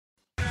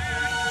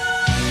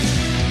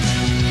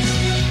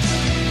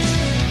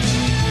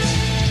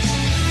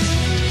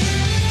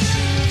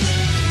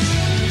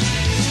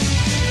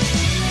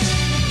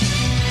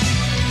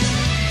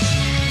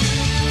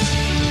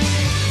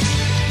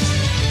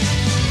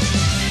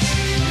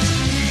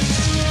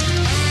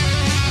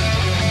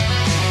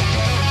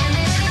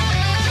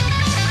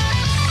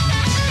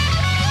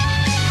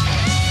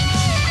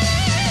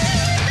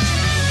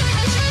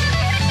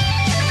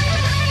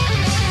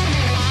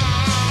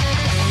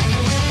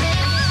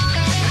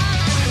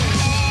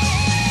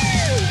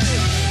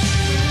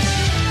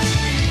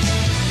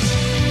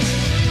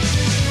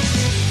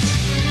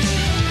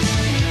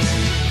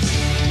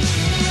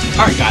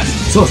Alright guys,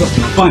 so what's up?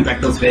 I'm flying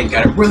back to today.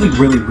 Got a really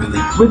quick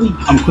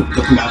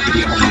Dokkan out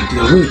video. I want to do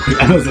a really quick.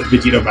 I know it's a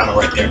Vegito battle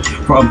right there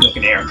for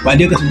Dokkan Air, but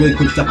I did get some really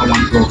quick stuff I want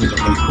to go over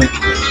really quick.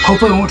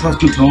 Hopefully I won't try to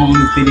too long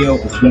in this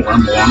video, or won't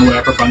ramble on or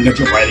whatever, but I'm gonna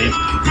jump right in.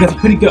 We got some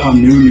pretty good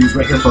new news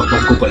right here for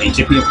both Global and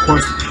JP, of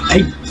course.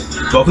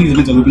 Both of these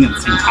events are moving at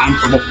the same time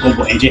for both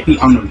Global and JP.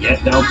 I don't know yet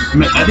though.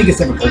 I think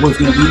it's said Global is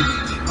gonna be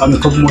in a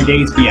couple more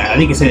days, but yeah, I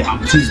think it said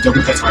since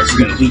Dokkan Fest is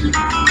gonna leave in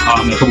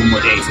a couple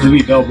more days. It'll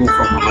be available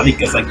from I think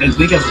it's August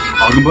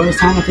bonus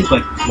time. I think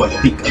like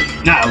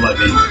not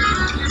 11.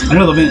 I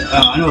know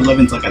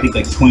 11's like I think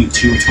like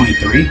 22 or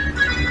 23.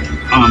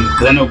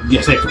 Because I know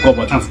yesterday for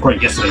Global, I was recording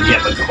yesterday, yeah,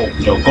 like the whole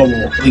Global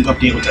link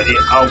update, which I did.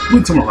 I'll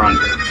link somewhere around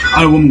here.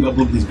 I don't know when I'm gonna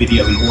upload these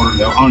videos in order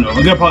though. I don't know.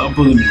 I'm gonna probably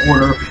upload them in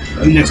order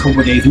in the next couple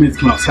of days. Maybe it's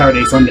come out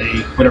Saturday,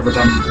 Sunday, whatever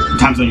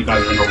time zone you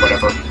guys are in or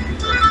whatever.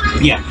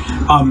 But yeah.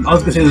 I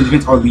was gonna say the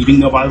events are leaving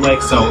though, by the way.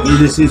 So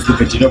this is the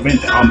Vegito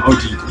event,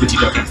 OG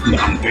Vegito event from the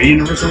 3rd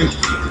anniversary,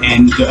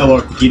 and the LR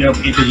Vegito,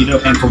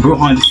 and for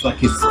Buuhan, this is like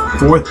his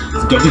 4th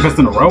Dokkan Fest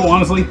in a row,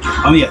 honestly.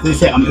 Yeah, they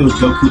said it was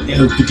Goku, it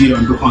was Vegito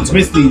and Buuhan. So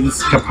basically, this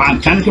is kind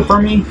of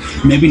confirming,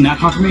 maybe not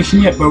confirmation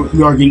yet, but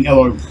we are getting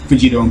LR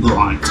Vegito and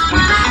Buuhan at this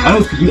point.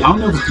 I don't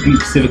know if it could be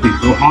specifically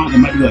Buuhan. It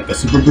might be like a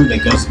Super Buu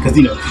that goes, because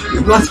the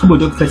last couple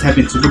of Dokkan Fests have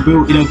been Super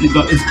Buu.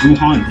 It's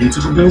Buuhan and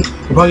Super Buu.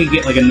 We'll probably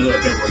get like another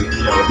event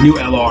where new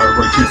LR.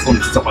 Transform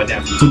and stuff like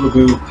that from Super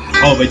Buu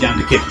all the way down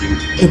to Kid Buu.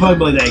 It'll probably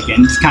be like that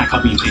again, just kind of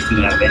copy and pasting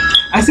that event.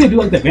 I say I do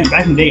like the event.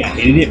 Back in the day I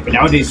hated it, but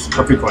nowadays it's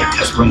perfect for like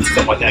test runs and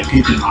stuff like that.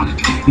 You can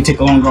you take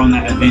longer on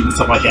that event and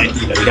stuff like that.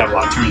 You have a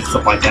lot of turns and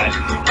stuff like that.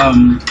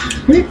 Some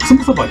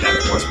stuff like that,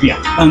 of course. But yeah,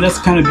 that's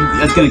gonna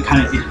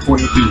kind of it for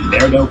it being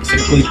there though,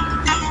 specifically.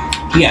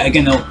 Yeah,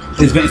 again though,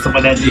 this event and stuff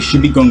like that, it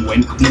should be going away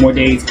in a couple more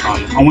days.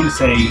 I want to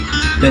say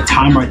the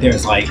time right there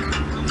is like.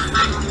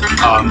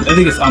 I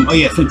think it's Central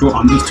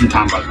Eastern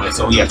time, by the way.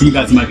 So yeah, for you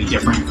guys it might be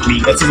different. For me,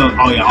 this is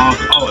August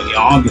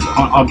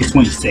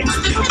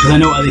 26th. Because I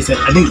know, as they said,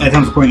 I think at the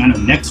time of recording, I know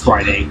next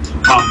Friday.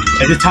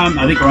 At this time,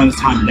 I think around this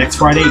time next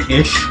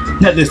Friday-ish.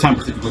 Not this time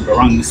specifically, but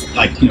around this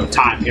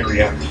time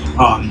area.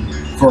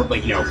 For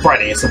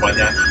Friday and stuff like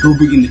that. We'll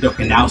begin the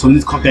Dokkan now. So when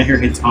this clock down here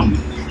hits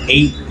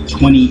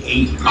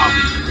 8/28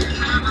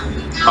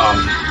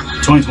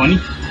 2020.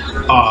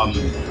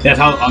 That's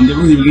how they're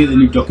really gonna get the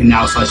new Dokkan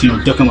Now /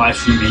 Dokkan live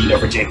stream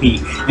for JP,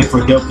 and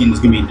for Dokkan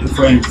it's gonna be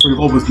for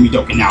Global it's gonna be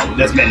Dokkan Now.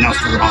 That's been announced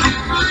for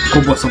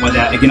Global, stuff like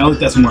that. Again, I'll link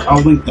that somewhere.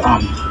 I'll link the I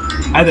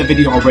have that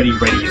video already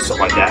ready and stuff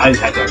like that. I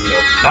just have to I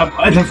have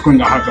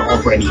it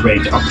already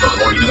ready to upload,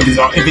 or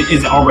if it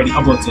isn't already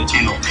uploaded to the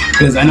channel,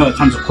 because I know at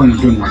times recording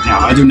I'm doing right now.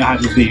 I do not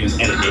have this video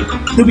edited.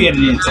 It'll be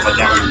edited and stuff like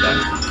that when I'm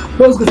done.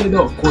 But I was gonna say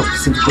though, of course,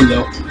 specifically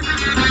though.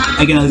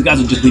 Again, those guys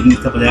are just leaving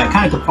and stuff like that,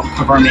 kind of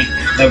confirming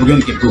that we're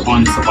going to get Buuhan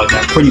and stuff like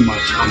that, pretty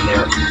much on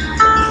there.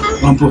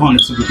 Buuhan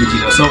is Super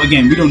Vegeta. So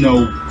again, we don't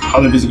know how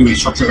the video is going to be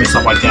structured and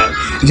stuff like that.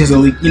 It's just a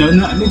leak,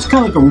 it's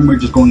kind of like a rumor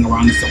just going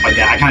around and stuff like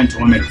that. I kind of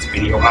want to make this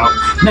video out,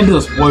 not do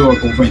a spoiler or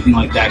anything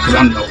like that, because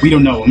I don't know, we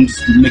don't know. I'm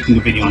just making a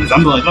video on this.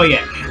 I'm like, oh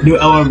yeah, new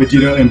LR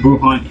Vegeta and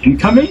Buuhan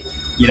incoming.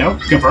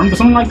 Confirmed or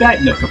something like that.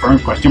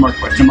 Confirmed, question mark.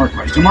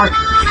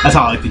 That's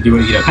how I like to do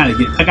it. Kind of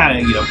get, I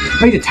gotta,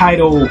 make the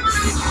title. I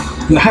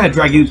gotta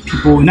drag in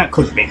people, not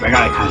clickbait, but I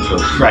gotta kind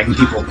of dragging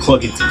people,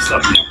 plug into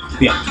stuff.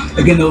 But yeah,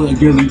 again though,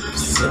 yearly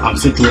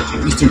Central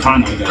Eastern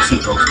time,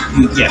 Central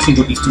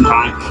Eastern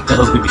time. That's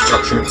how it's gonna be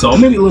structured. So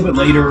maybe a little bit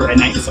later at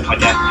night and stuff like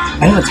that.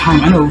 I know the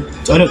time. I know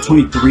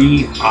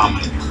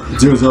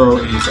 23:00 is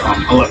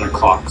 11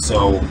 o'clock.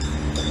 So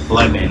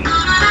 11,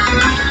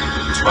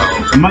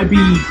 12. It might be.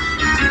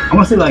 I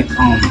want to say like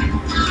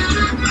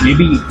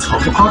maybe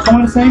 12 o'clock. I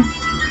want to say.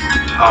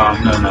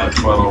 No,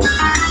 12,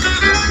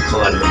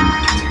 11, 10.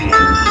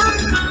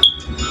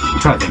 I'm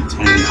trying to think.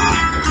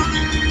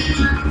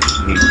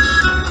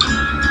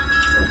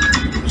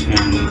 10, 9,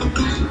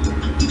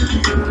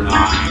 8, 10,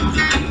 9,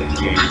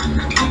 8,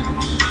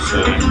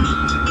 7, 6.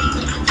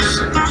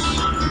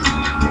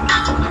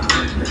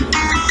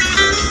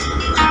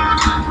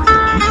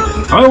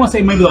 I want to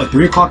say maybe like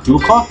 3 o'clock, 2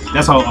 o'clock.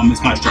 That's how it's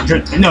kind of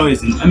structured. No, it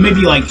isn't.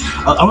 Maybe like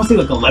I want to say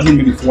like 11,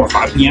 maybe 4 or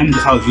 5 p.m.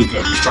 That's how it's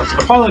usually structured.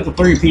 Probably like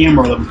 3 p.m.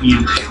 or 11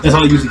 p.m. That's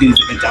how I usually get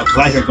these events out.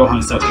 Because I hear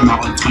Gohan stuff came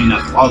out on the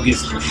 29th of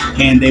August,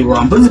 and they were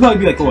but this is probably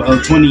be like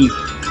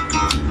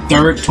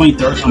 23rd,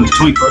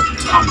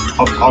 21st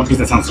of August.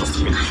 That sounds so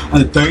stupid. On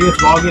the 30th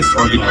of August,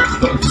 or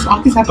does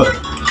August have a?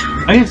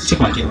 I have to check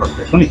my date real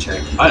quick. Let me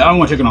check. I don't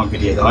want to check it on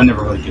video though. I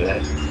never really do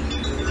that.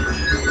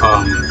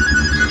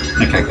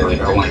 My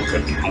calculator. I want to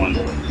click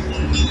calendar.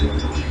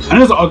 I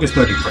know it's August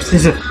 31st.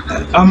 Is it?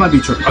 I might be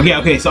tripping.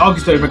 Okay. So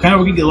August 31st. I know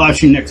we're gonna get a live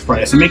stream next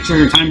Friday. So make sure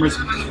your timers.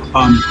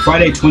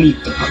 Friday, August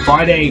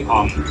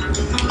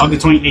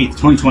 28th,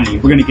 2020.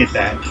 We're gonna get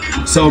that.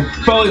 So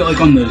probably like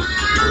on the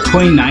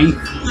 29th,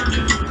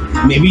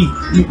 maybe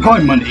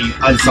probably Monday.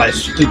 I decide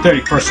the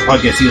 31st. I'll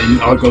probably get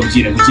I'll go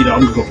Vegeta.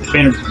 I'll go for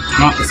banners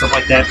and stuff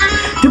like that.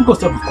 Typical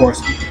stuff, of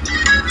course.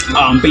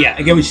 But yeah,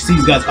 again, we should see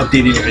these guys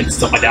updated and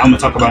stuff like that. I'm gonna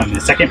talk about them in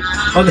a second.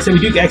 Like I said, we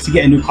do actually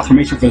get a new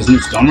confirmation for this new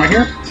stone right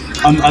here.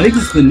 I think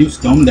this is the new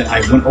stone that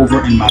I went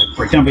over in my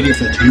breakdown video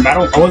for the chain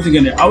battle. I was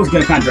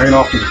gonna kind of drag it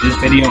off into this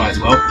video as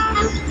well.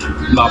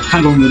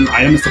 Kind of going with new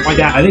items and stuff like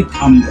that. I think I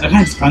kind of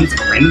just found this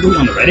randomly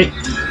on the Reddit.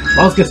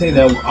 But I was gonna say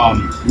though,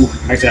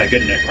 actually I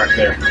got it right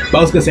there. But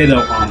I was gonna say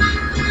though,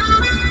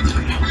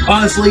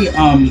 honestly,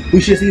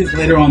 we should see this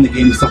later on in the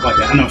game and stuff like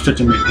that. I know I'm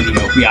stretching my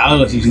video, but yeah,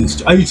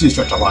 I usually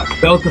stretch a lot.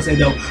 But I was gonna say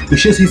though, we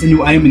should see some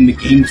new item in the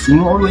game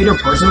sooner or later,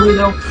 personally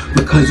though,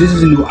 because this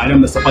is a new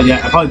item and stuff like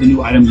that. Probably the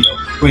new item, you know,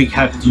 where you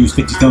have to use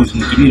 50 stones in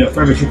the game. You know,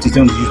 for every 50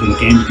 stones used in the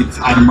game, you get this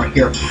item right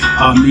here.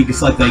 You can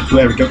select like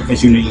whatever Dokkan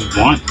Face unit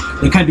you want.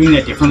 They're kind of doing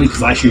that differently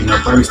because last year, you know,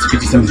 for every 50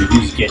 stones you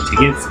use, you get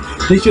tickets.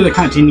 This year they're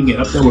kind of changing it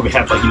up there where we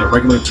have like, you know,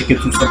 regular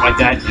tickets and stuff like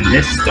that. And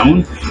this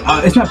stone,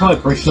 it's not probably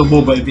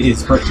purchasable, but it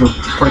is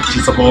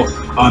purchasable.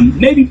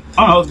 Maybe,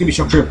 I don't know, it's gonna be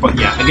structured, but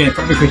yeah, again,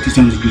 for every 50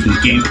 stones you use in the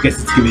game, I guess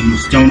it's giving you a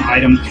stone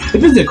item. If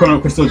this is a chrono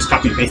crystal, just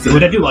copy and paste it.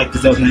 What I do like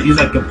is that it's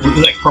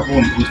like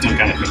purple and blue stone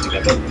kind of mixed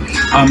together.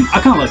 I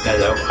kind of like that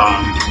though.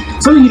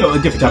 So, you know, a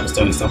different type of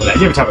stone and stuff like that,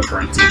 different type of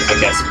currency, I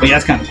guess. But yeah,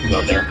 that's kind of cool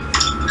out there.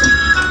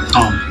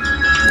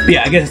 But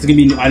yeah, I guess it's gonna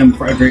be a new item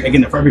for every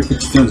 50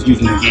 stones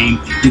used in the game.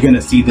 You're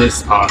gonna see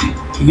this.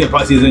 You get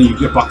probably see this in your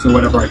gift box or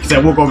whatever. Because I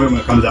will go over it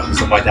when it comes out and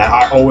stuff like that.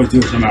 I always do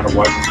it no matter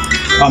what.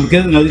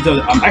 Because you know, these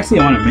are, actually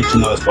I want to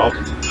mention though as well.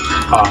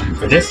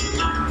 For this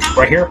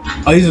right here,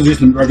 these are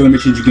just the regular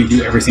missions you can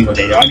do every single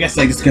day. Though I guess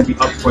like it's gonna be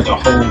up for the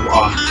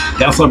whole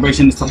Down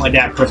celebration and stuff like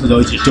that. Personally,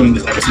 though, just doing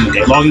this every single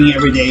day, logging in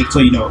every day. So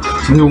you know,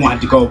 some people want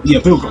to go. You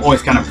know, people can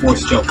always kind of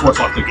force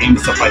lock their game and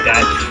stuff like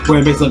that.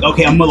 Where basically like,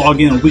 okay, I'm gonna log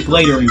in a week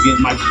later and get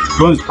my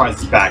bonus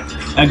prizes back.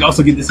 And I can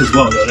also get this as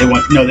well. Though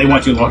they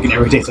want you to log in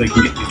every day so you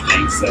can get these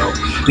things. So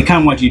they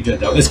kind of want you to do it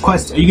though. It's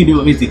quest. You can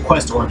do basically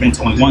quest or events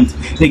only once.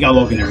 They gotta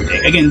log in every day.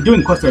 Again,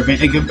 doing quest or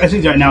event.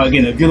 Especially right now,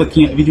 again, if you're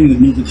doing the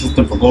new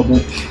system for global,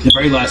 the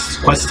very last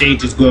quest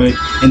stage is good,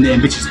 and the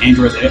ambitious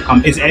Androids. I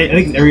think it's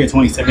area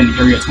 27,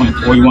 area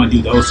 24. You want to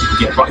do those so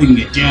you can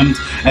get gems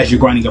as you're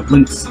grinding up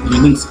links,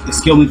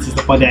 skill links and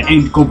stuff like that,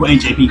 and Global and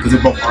JP because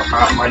they're both are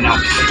out right now.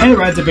 And the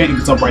Rise event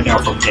is up right now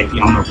from JP.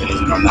 I don't know if it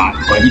is or not,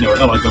 but you know,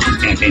 I like Goku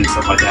campaign and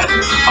stuff like that.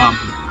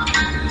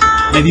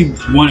 If you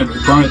want to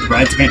run the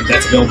Rise event,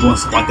 that's available and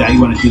stuff like that. You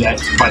want to do that,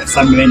 you fight the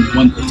Cybermen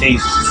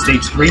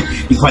stage 3.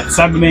 You fight the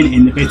Cybermen,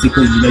 and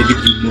basically they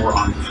give you more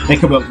on. They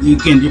come up. You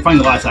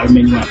find a lot of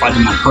Cybermen. You want to fight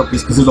them on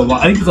purpose because there's a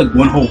lot. I think it's like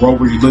one whole row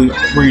where you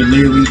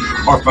literally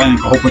are fighting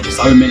a whole bunch of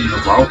Cybermen in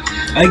a row.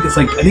 I think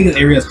this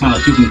area is kind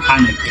of like you can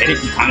kind of get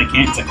it, you kind of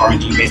can't. It's like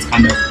RNG based,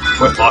 kind of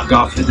where it's locked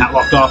off, it's not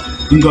locked off.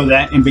 You can go to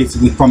that and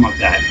basically from up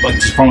that, like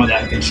just from up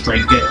that and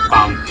straight get.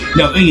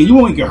 No, again, you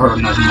won't get hurt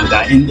or nothing like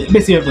that. And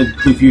basically, you have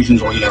like blue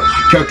fusions or you know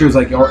characters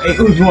like or if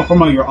you want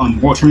from all your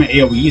World Tournament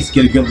AOEs,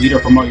 get a good leader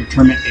from all your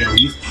tournament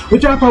AOEs,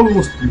 which I probably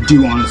will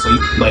do honestly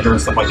later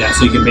and stuff like that.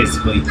 So you can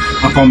basically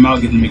farm them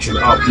out, get them, make sure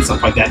they're up and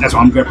stuff like that. That's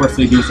what I'm gonna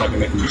personally do, so I can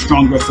make them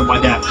stronger and stuff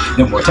like that.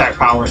 Then more attack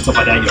power and stuff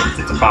like that. You know,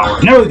 defensive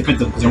power. Not really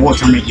defensive because in World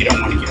Tournament you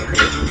don't want to get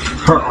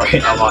hurt or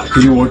hit a lot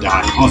because you will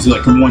die. Honestly,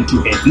 like from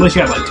 1-2 hits, unless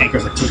you have like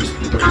tankers like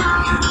 2-3.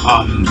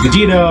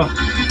 Vegeta,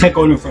 Tech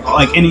Golden,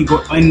 like any of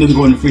the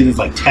Golden Freezers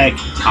like Tech.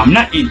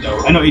 Not Int though.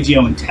 I know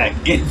AGL and Tech.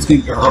 Int's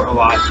gonna get hurt a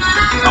lot.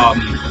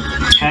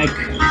 Tech,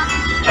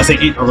 I say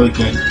Int are really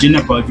good.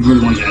 Jinapa if you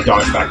really want to get a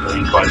dodge factor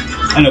in, but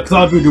I know because a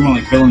lot of people do want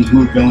like villains,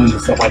 move villains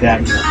and stuff like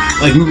that. You know,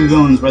 like moving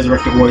villains,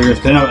 resurrected warriors.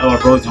 Because I know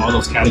LR Bros and all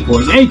those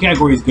categories. Any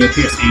category is good.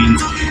 Pierce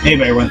Ains,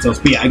 anybody runs those.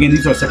 But yeah, again,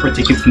 these are separate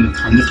tickets from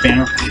this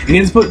banner.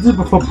 Again, this is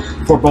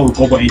for both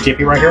Global and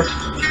JP right here.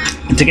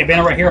 Ticket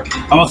banner right here.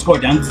 I'm gonna scroll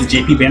down. This is the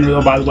JP banner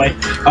though, by the way.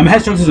 It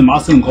has choices in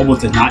Monster and Global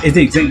does not. It's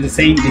the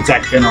same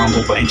exact banner on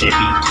Global and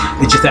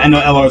JP. It's just that I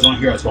know LR is on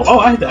here as well. Oh,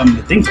 I had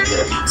the things up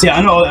here. So yeah,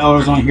 I know all the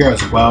LR is on here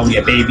as well. We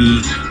have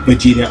Baby,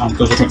 Vegeta,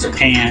 Goku Trunks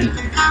Japan.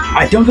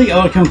 I don't think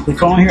LR can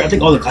click on here. I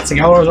think all the classic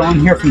LRs are on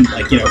here from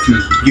like, you know,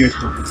 from years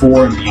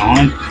 4 and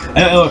beyond. I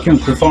know LR can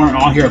click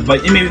on here,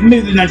 but maybe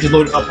they're not just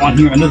loaded up on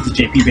here. I know it's the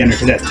JP banner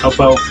because that's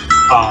Topo.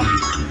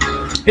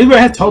 It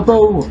has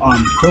Topo,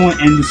 Krillin,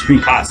 and the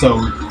Supreme Kaso,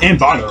 and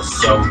Vados.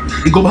 So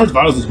the Global has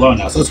Vados as well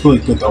now, so that's really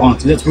good though.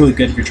 Honestly, that's really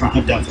good if you're trying to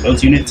hunt down to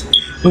those units.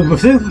 But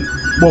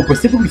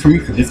specifically for me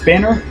for this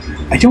banner,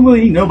 I don't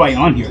really need nobody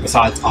on here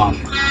besides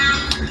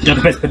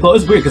Dokkan Face Piccolo.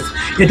 It's weird because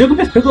yeah, Dokkan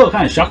Face Piccolo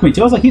kind of shocked me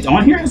too. I was like, he's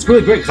on here. It's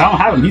really great because I don't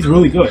have him. He's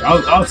really good.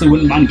 I honestly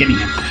wouldn't mind getting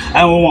him.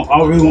 I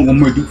really want one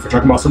more dupe for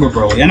DragonBallZ Super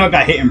Broly. I know I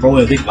got hit in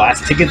Broly the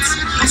last tickets,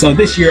 so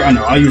this year I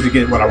know I usually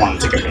get what I want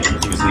to ticket banner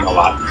usually a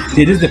lot.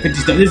 See, this is the 50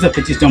 stone. This is a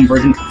 50 stone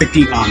version.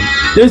 50.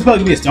 There's probably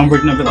gonna be a stone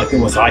version of it like it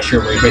was last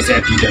year, where you basically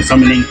after you've done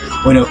summoning,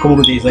 or you know, a couple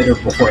of days later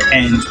before it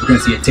ends, we're gonna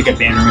see a ticket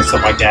banner and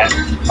stuff like that.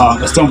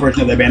 A stone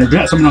version of that banner. Do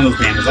not summon on those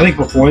banners. I think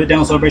before the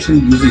down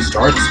celebration usually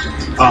starts,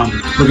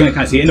 we're gonna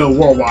kind of see a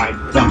worldwide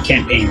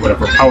campaign,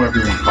 whatever, however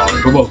you want to call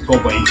it, for both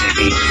Global and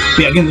JP.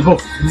 But yeah, again, this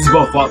is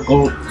both live,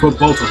 for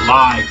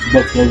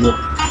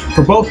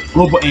both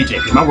Global and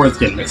JP. My words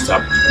getting mixed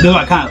up. They're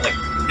like kind of like,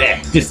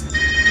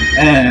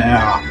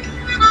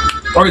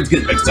 words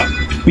get mixed up.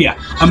 But yeah,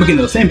 Again,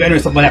 the same banner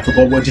and stuff like that for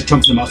Global, just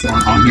Trunks and Mouse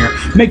on here.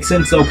 Makes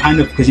sense though, kind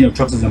of, because you know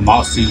Trunks is a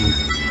Masu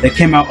that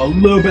came out a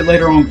little bit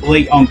later on, a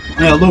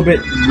little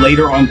bit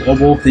later on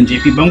Global than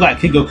JP. But I'm glad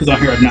Kid Goku's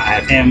on here. I do not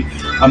have him.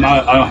 I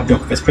don't have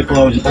Goku as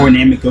Piccolo, or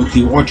Namek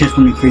Goku, or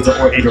Transforming Frieza,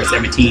 or Android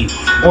 17,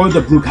 or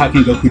the Blue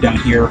Kaken Goku down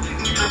here,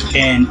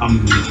 and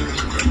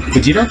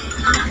Vegeta.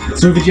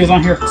 So Vegeta's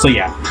on here. So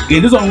yeah,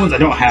 those are the ones I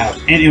don't have.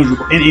 And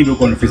Angel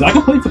Golden Frieza. I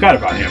completely forgot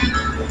about him.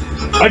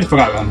 I just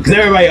forgot about him because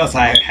everybody else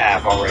I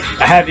have already.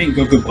 I have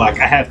Goku Black.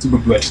 I have Super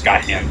Blue. I just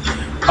got him.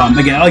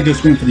 Again, I like those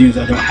screens for the units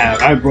I don't have.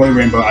 I have Broly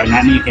Rainbow. I do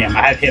not need him.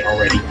 I have Hit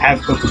already. I have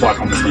Goku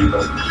Black on this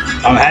Rainbow.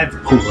 I have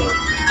Cooler.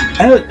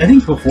 I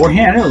think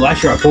beforehand, I know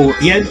last year I pulled.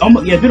 Yeah,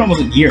 it's been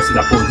almost a year since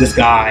I pulled this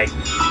guy.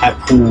 I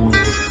pulled. I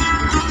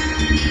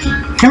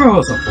can't remember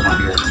what else I pulled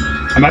on here.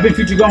 Have I been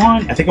Future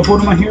Gohan? I think I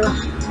pulled him on here.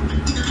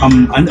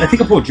 I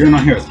think I pulled Jiren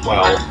on here as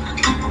well.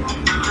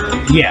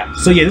 Yeah,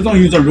 so yeah, those only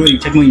units are really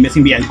technically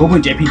missing. But yeah, Goku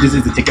and JP, this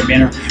is the ticket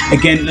banner.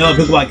 Again,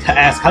 people like to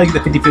ask how to get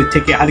the 55th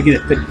ticket, how to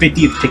get the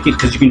 50th ticket,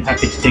 because you can have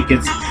 50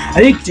 tickets. I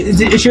think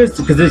it shows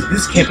because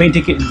this campaign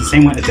ticket is the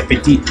same one as the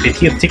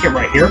 50th ticket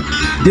right here.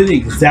 They're the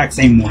exact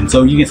same one,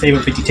 so you can save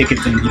up 50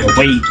 tickets and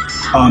wait.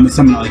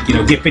 Something like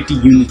get 50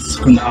 units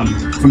from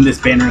this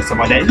banner and stuff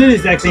like that. It's the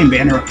exact same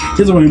banner. It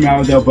doesn't really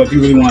matter though. But if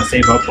you really want to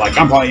save up, like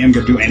I'm probably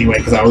gonna do it anyway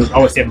because I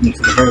always save them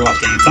to the very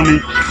last game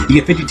summon. You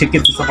get 50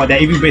 tickets and stuff like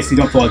that. If you basically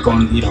don't feel like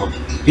going, you don't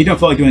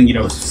feel like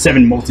doing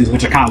 7 multis,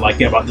 which I kind of like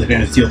about this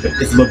banner too. But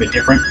it's a little bit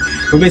different.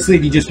 But basically,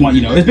 if you just want,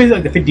 it's basically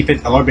like the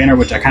 55th LR banner,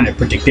 which I kind of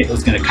predicted it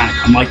was gonna kind of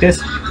come like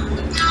this.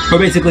 But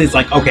basically, it's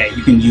like, okay,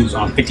 you can use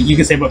 50. You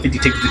can save up 50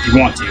 tickets if you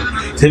want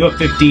to. Save up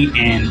 50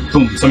 and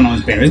boom, summon on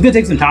this banner. It's gonna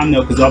take some time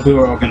though, because a lot of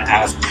people are gonna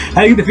ask,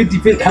 how do you get the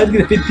 50th? How do you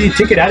get the 50th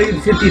ticket? How do you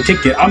get the 50th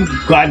ticket? I'm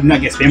glad to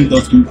not get spammed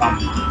with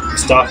those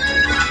stuff.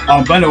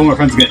 But I know my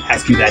friends are gonna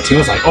ask me that too.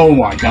 It's like, oh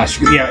my gosh,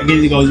 yeah.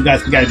 Again, you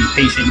guys gotta be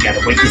patient. You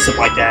gotta wait and stuff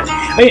like that.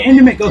 Oh, yeah, and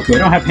to make Goku, I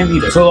don't have him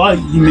either. So a lot of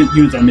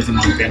units are missing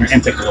on the banner,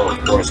 and Piccolo,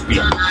 of course. But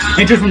yeah,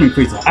 and Transforming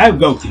Frieza. I have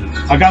Goku.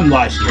 I got him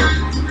last year.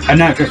 I'm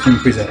not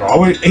Transforming Frieza at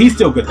all. He's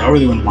still good though. I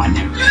really wouldn't mind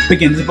him. But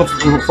again, this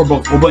is for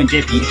both Boba and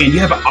JP. Again, you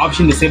have an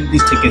option to save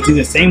these tickets. These are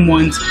the same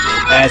ones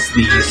as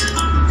these.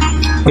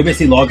 We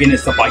basically log in and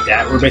stuff like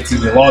that. We're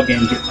basically log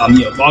in,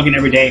 log in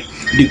every day,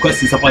 do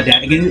quests and stuff like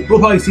that. Again, we'll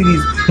probably see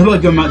these. They'll probably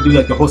come out and do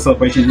like the whole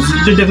celebration.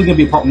 There's definitely gonna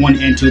be part 1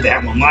 and 2. They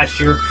had one last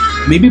year,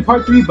 maybe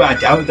part 3, but I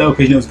doubt it though,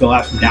 because it's gonna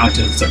last from now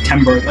to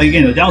September. Like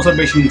again, the down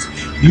celebrations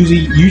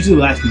usually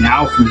last from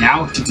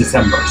now to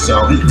December.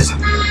 So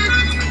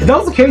if that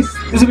was the case,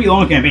 this would be a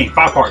long campaign,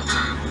 5 parts.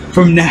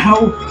 From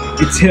now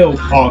until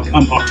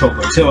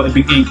October, till the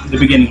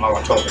beginning of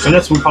October. So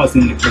that's when we're probably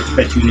seeing the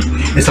best unit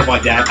and stuff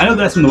like that. I know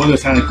that's when the weather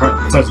starts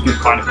to get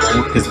kind of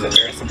cold because of the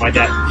air and stuff like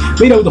that.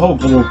 But with the whole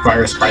global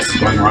virus crisis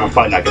going around,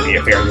 probably not going to be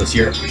a fair this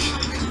year.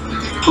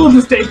 We'll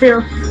just stay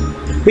fair.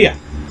 But yeah.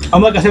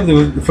 Like I said,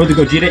 for the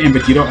Gogeta and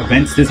Vegito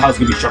events, this is how it's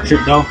going to be structured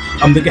though.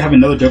 They're going to have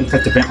another Dragon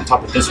Fest event on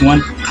top of this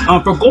one.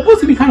 For Global,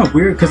 it's going to be kind of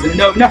weird, because,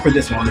 no, not for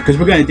this one, because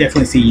we're going to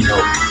definitely see,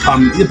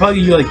 they'll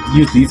probably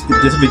use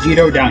this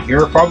Vegito down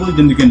here, probably,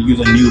 then they're going to use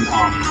a new,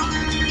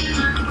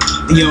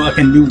 like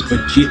a new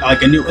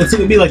Vegeta, it's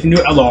going to be like the new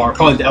LR,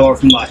 probably the LR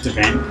from the last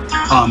event.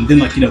 Then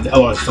like, the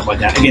LR and stuff like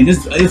that. Again,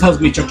 this is how it's going to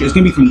be structured. It's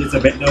going to be from this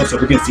event though, so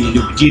we're going to see a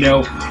new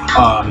Vegito,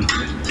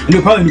 and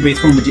probably new base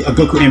form Vegeta,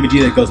 Goku and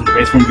Vegeta that goes into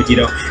base form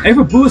Vegito. And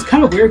for Buu, it's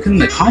kind of weird because in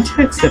the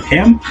context of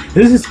him,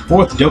 this is his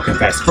 4th Dokkan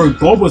Fest. For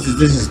Global, this is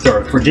his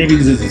 3rd. For JV,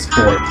 this is his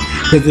 4th.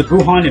 Because the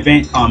Buuhan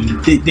event,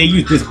 they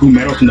used this Buu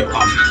medal from the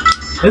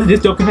is this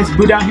Dokkan Fest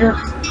Buu down here?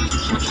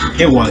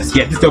 It was,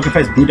 yeah, this Dokkan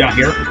Fest Buu down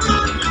here.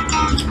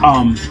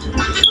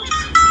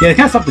 Yeah, they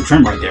kind of stopped the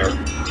trend right there.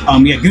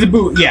 Yeah, because the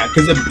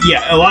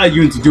Buu, a lot of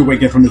units do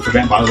wake up from this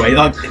event. By the way,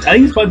 I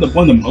think it's probably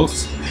one of the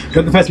most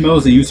Dokkan Fest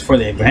medals they used for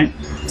the event.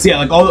 So yeah,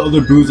 like all the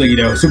other Boos, like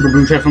Super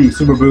Buu, Transforming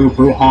Super Buu,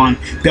 Buuhan,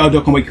 they all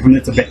don't come wake from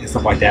this event and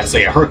stuff like that. So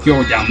yeah,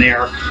 Hercule down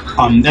there.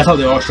 That's how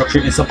they're all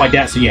structured and stuff like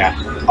that. So yeah,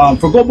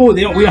 for Global,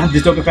 we don't have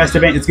this Dokkan Fest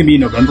event. It's gonna be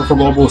in November for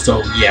Global.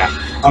 So yeah,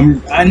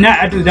 not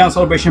after the down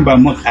celebration, but a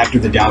month after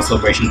the down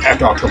celebration,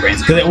 after October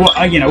ends. Because I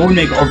will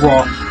make an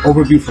overall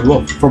overview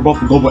for both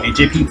Global and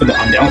JP for the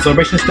down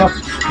celebration stuff.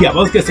 Yeah, but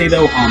I was gonna say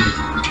though,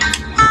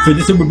 for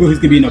this Super Buu, it's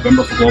gonna be in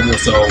November for Global.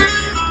 So.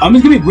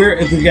 It's gonna be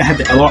weird if we're gonna have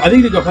the LR. I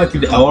think they're gonna probably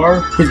keep the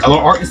LR, because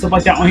LR art and stuff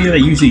like that on here. They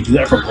usually do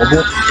that for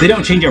Global. They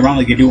don't change it around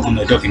like they do on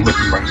the Dokkan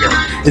Wiki right here.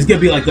 It's gonna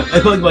be like it's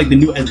probably like the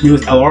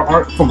newest LR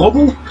art for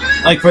Global,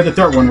 like for the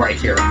 3rd one right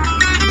here.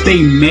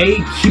 They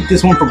may keep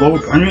this one for Global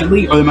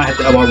permanently, or they might have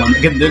the LR one.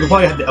 Again, they're gonna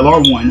probably have the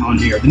LR one on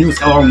here, the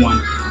newest LR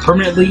one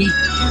permanently.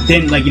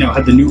 Then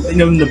have the new,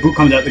 when the boot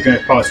comes out, they're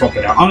gonna probably swap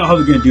it out. I don't know how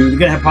they're gonna do. They're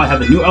gonna probably have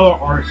the new LR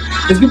art.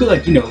 It's gonna be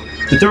like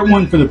the 3rd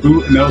one for the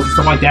boot medals and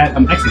stuff like that.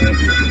 I'm actually gonna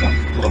do this one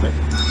a little bit.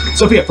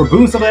 So yeah, for Buu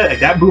and stuff like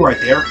that Buu right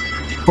there,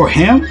 for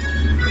him,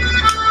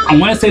 I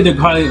want to say they're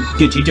probably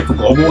gonna change it for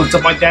Global and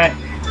stuff like that,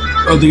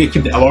 or they're gonna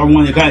keep the LR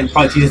one. They're gonna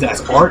probably tease it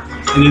as art,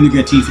 and then they're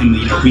gonna tease him,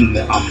 being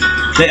the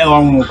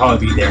LR one will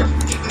probably be there.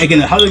 again,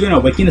 how they're going to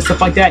awaken and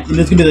stuff like that, and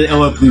there's going to be the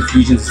LR Blue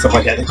fusions and stuff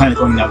like that. They're kind of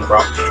going down the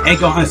route. And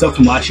Gohan stuff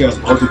from last year as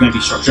well, they're going to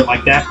be structured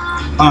like that.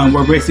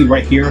 Where basically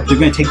right here, they're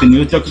going to take the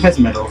newest Dokkan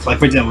medals. Like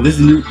for example, this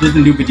is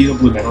the new Vegeta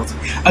Blue medals.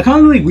 I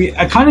kind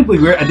of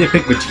weird. I did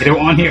pick Vegito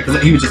on here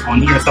because he was just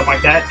on here and stuff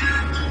like that.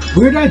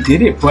 Weird I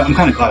did it, but I'm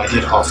kind of glad I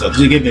did it also. Just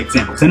to give you an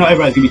example, because I know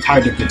everybody's gonna be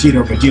tired of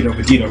Vegito. We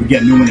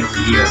get a new one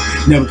every year.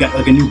 You know, we got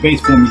like a new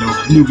base form. You know,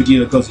 new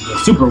Vegeta goes to the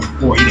Super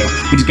War. You know,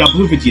 we just got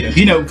Blue Vegito.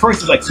 You know,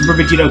 first it's like Super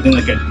Vegito, then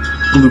like a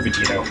Blue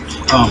Vegito.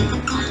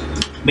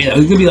 But yeah,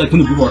 it's gonna be like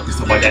new work and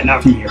stuff like that.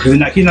 Not from here, because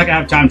he's not gonna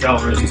have time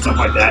travelers and stuff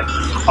like that.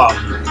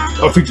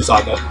 Or Future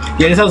Saga.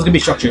 Yeah, this is how it's gonna be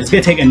structured. It's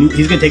gonna take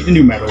he's gonna take the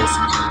new medals,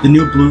 the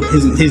new blue,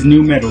 his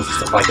new medals and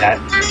stuff like that.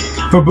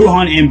 For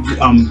Buuhan and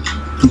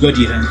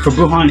Gogeta. For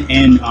Buuhan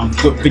and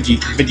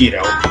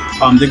Vegito,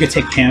 they're gonna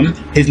take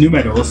his new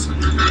medals.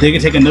 They're gonna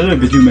take another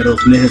of his new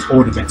medals and then his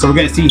old event. So we're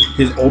gonna see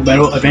his old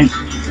medal event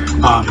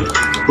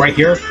right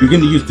here. You're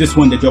gonna use this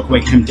one to joke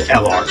away him to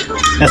LR.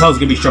 That's how it's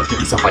gonna be structured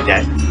and stuff like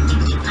that.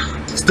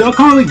 Still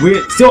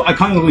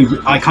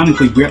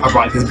iconically weird. I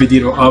brought this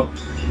Vegito up.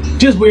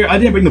 Just weird. I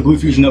didn't bring the Blue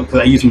Fusion up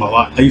because I use them a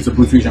lot. I use the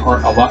Blue Fusion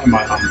art a lot in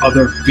my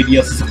other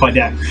videos and stuff like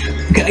that.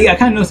 Yeah, I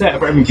kind of noticed that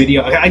for every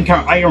video.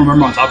 I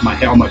remember on top of my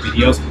head all my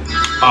videos.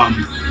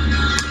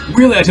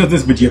 Really, I chose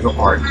this Vegeta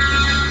art.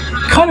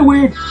 Kind of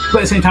weird, but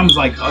at the same time, it's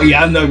like, oh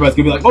yeah, I know everybody's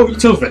gonna be like, oh, you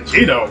chose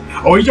Vegito.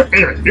 Oh, he's your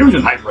favorite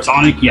fusion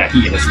hypersonic. Yeah,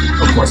 he is,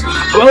 of course.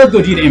 But I love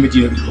Gogeta and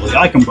Vegeta equally.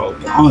 I like them both.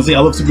 Honestly, I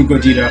love Super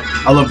Gogeta.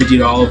 I love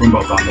Vegeta. I love them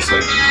both,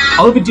 honestly.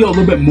 I love Vegeta a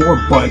little bit more,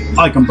 but I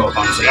like them both,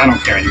 honestly. I don't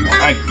care anymore.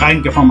 I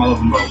can confirm I love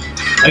them both.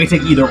 I can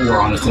take either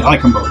or, honestly. I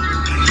like them both.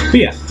 But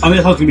yeah, that's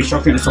how it's gonna be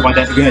structured and stuff like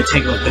that. They're gonna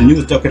take like the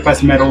newest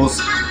Dokkan medals,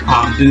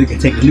 then they're gonna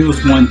take the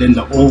newest one, then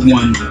the old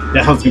one.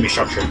 That's how it's gonna be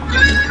structured.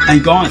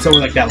 And go on so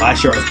like that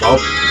last year as well.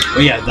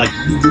 But yeah, like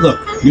look,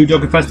 new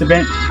Dokkan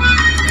event,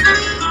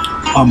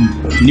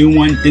 new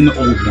one, then the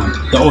old one,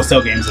 the old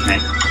Cell Games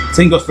event.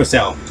 Same goes for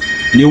Cell.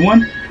 New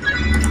one,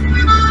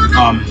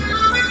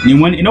 new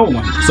one and old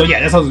one. So yeah,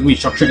 that's how we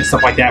structure and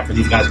stuff like that for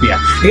these guys. But yeah,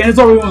 again, that's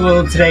all we want to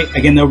go today.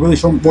 Again, they're really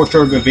more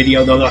short of a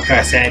video though, like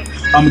I said.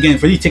 Again,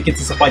 for these tickets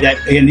and stuff like that,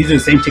 again, these are the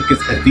same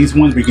tickets as these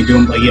ones. We can do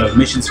them like, you know,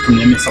 missions from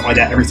them and stuff like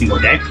that every single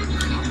day.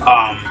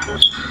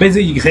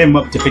 Basically, you can save them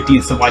up to 50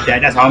 and stuff like that.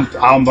 That's how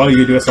I'm probably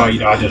gonna do it. So you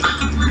know, I just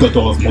go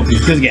through all those multis.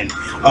 Because again,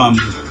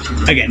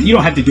 you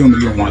don't have to do them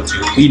if you don't want to.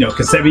 But, you know,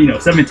 because 7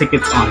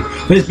 tickets on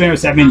for this banner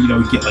 7, you know,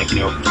 you get like, you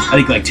know, I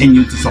think like 10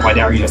 units and stuff like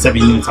that, or, you know,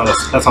 7 units.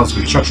 That's how it's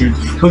gonna be structured.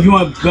 But if you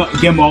want to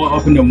get them all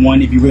up into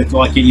one, if you really feel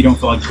like it, you don't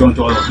feel like going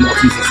through all those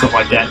multis and stuff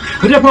like that.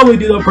 Which I probably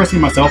do though,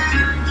 personally myself.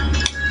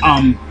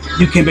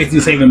 You can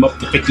basically save them up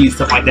to 50 and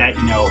stuff like that,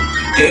 you know.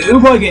 It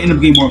will probably end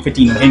up getting more than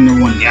 50, you know, hitting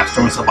number 1 in the App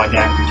Store and stuff like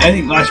that. I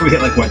think last year we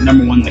hit like, what,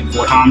 number 1 like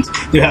 4 times.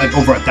 They had like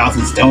over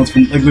 1,000 stones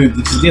from like,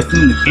 just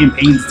from the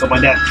campaigns and stuff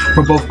like that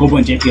for both Global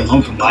and JP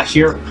alone from last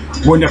year.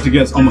 We're enough to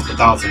get us almost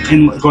 1,000.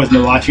 And of course,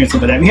 last year and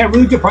stuff like that, we had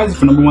really good prizes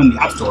for number 1 in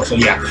the App Store. So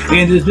yeah,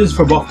 and this is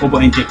for both Global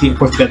and JP. Of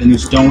course, we got the new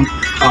stone.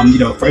 You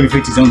know, for every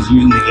 50 zones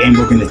used in the game,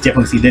 we're gonna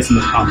definitely see this. And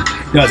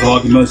there's a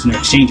lot of most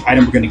exchange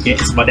item we're gonna get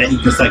and stuff like that.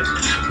 You just like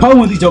probably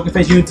one of these Dokkan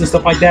Fest units and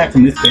stuff like that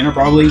from this banner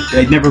probably.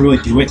 They never really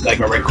do it like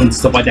my red coins and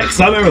stuff like that.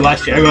 Because I remember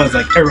last year everybody was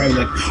like,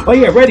 oh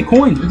yeah, red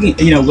coins. We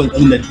can, you know,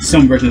 in the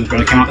some version of the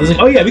banner account, it was like,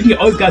 oh yeah, we can get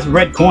all these guys with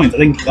red coins. I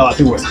think a lot of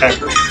people were sad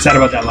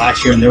about that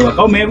last year, and they were like,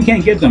 oh man, we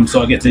can't get them.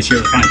 So I guess this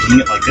year we're kind of doing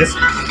it like this.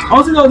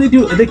 Also, though,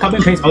 they copy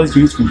and paste all these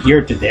units from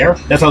here to there.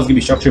 That's how it's gonna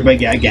be structured.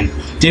 But yeah, again,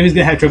 JP's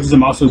gonna have trophies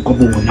and also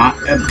Global will not.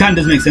 It kind of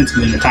doesn't make sense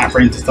within the time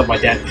frames and stuff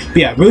like that. But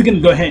yeah, really gonna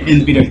go ahead and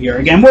end the video here.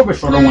 Again, more of a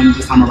shorter one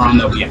this time around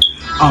though. But yeah.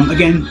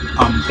 Again,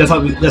 that's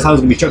how it's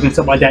gonna be structured and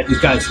stuff like that. These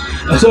guys.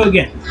 So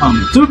again,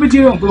 Super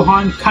Vegito and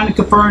Buuhan kind of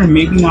confirmed,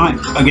 maybe not.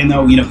 Again,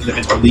 though, you know, because the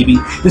events are leaving.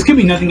 This could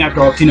be nothing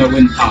after all. You know,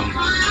 when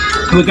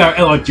we got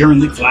our LR Jiren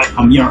leaks last.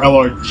 You know,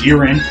 LR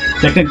Jiren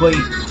technically.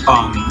 A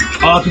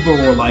lot of people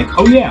were like,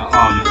 oh yeah,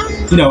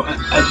 you know,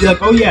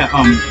 like, oh yeah,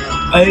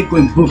 I think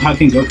when Buuhan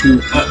and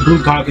Goku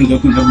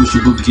and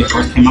Evolution Blue Vegeta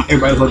first came out,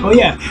 everybody was like, oh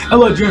yeah,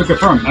 LR Jiren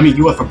confirmed. I mean,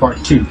 he was for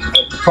part 2. You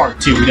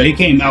know, he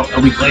came out a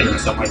week later and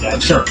stuff like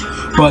that, sure.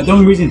 But the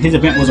only reason his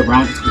event was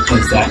around is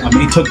because that,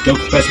 he took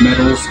Dokkan Fest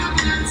medals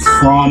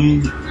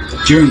from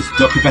Jiren's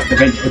Dokkan Fest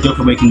event,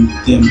 Dokkan making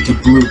them to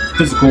the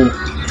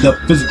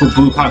physical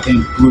Blue Cock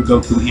and Blue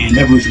Goku and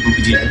Evolution Blue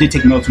Vegeta. I did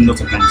take notes from those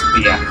events,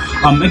 but yeah.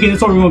 Again,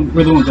 that's all we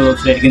really want to go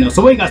today. Again,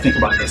 so what do you guys think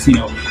about this? You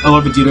know,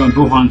 LR Vegito and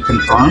Buuhan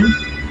confirmed.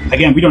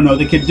 Again, we don't know.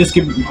 They could just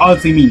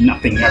honestly mean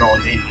nothing at all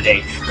at the end of the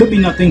day. Could be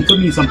nothing, could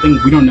mean something,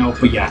 we don't know.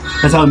 But yeah,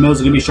 that's how the medals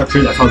are going to be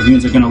structured. That's how the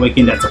units are going to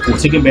awaken. That's a full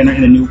ticket banner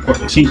and a new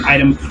course exchange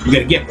item we're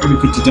going to get for every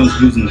 50 zones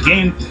used in the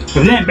game.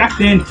 But then, back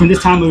then, from this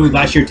time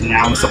last year to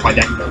now and stuff like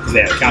that, you know, because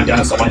they had a countdown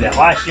and stuff like that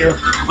last year.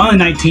 On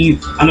the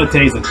 19th, I know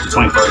today's like the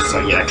 21st,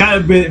 so yeah, kind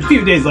of a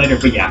few days later,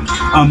 but yeah.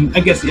 I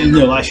guess, you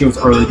know, last year was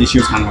early, this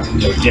year's kind of,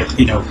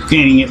 you know,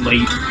 getting it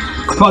late.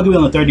 Probably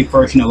on the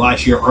 31st, you know,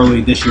 last year,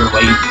 early, this year,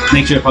 late.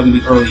 Next year, probably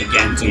gonna be early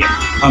again. So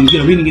yeah, you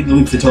know, we didn't get the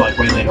leaks until like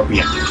way later, but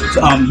yeah.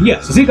 So yeah,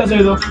 so see you guys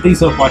later though. Thank you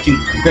so much for watching.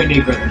 Great day,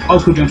 great day. Oh,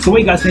 cool jump. So what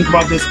do you guys think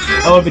about this?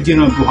 I love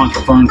Vegeta and Buuhan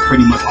confirmed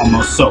pretty much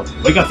almost. So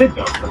what do you guys think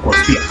though? Of course,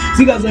 yeah.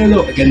 See you guys later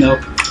though. Again though,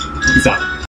 peace out.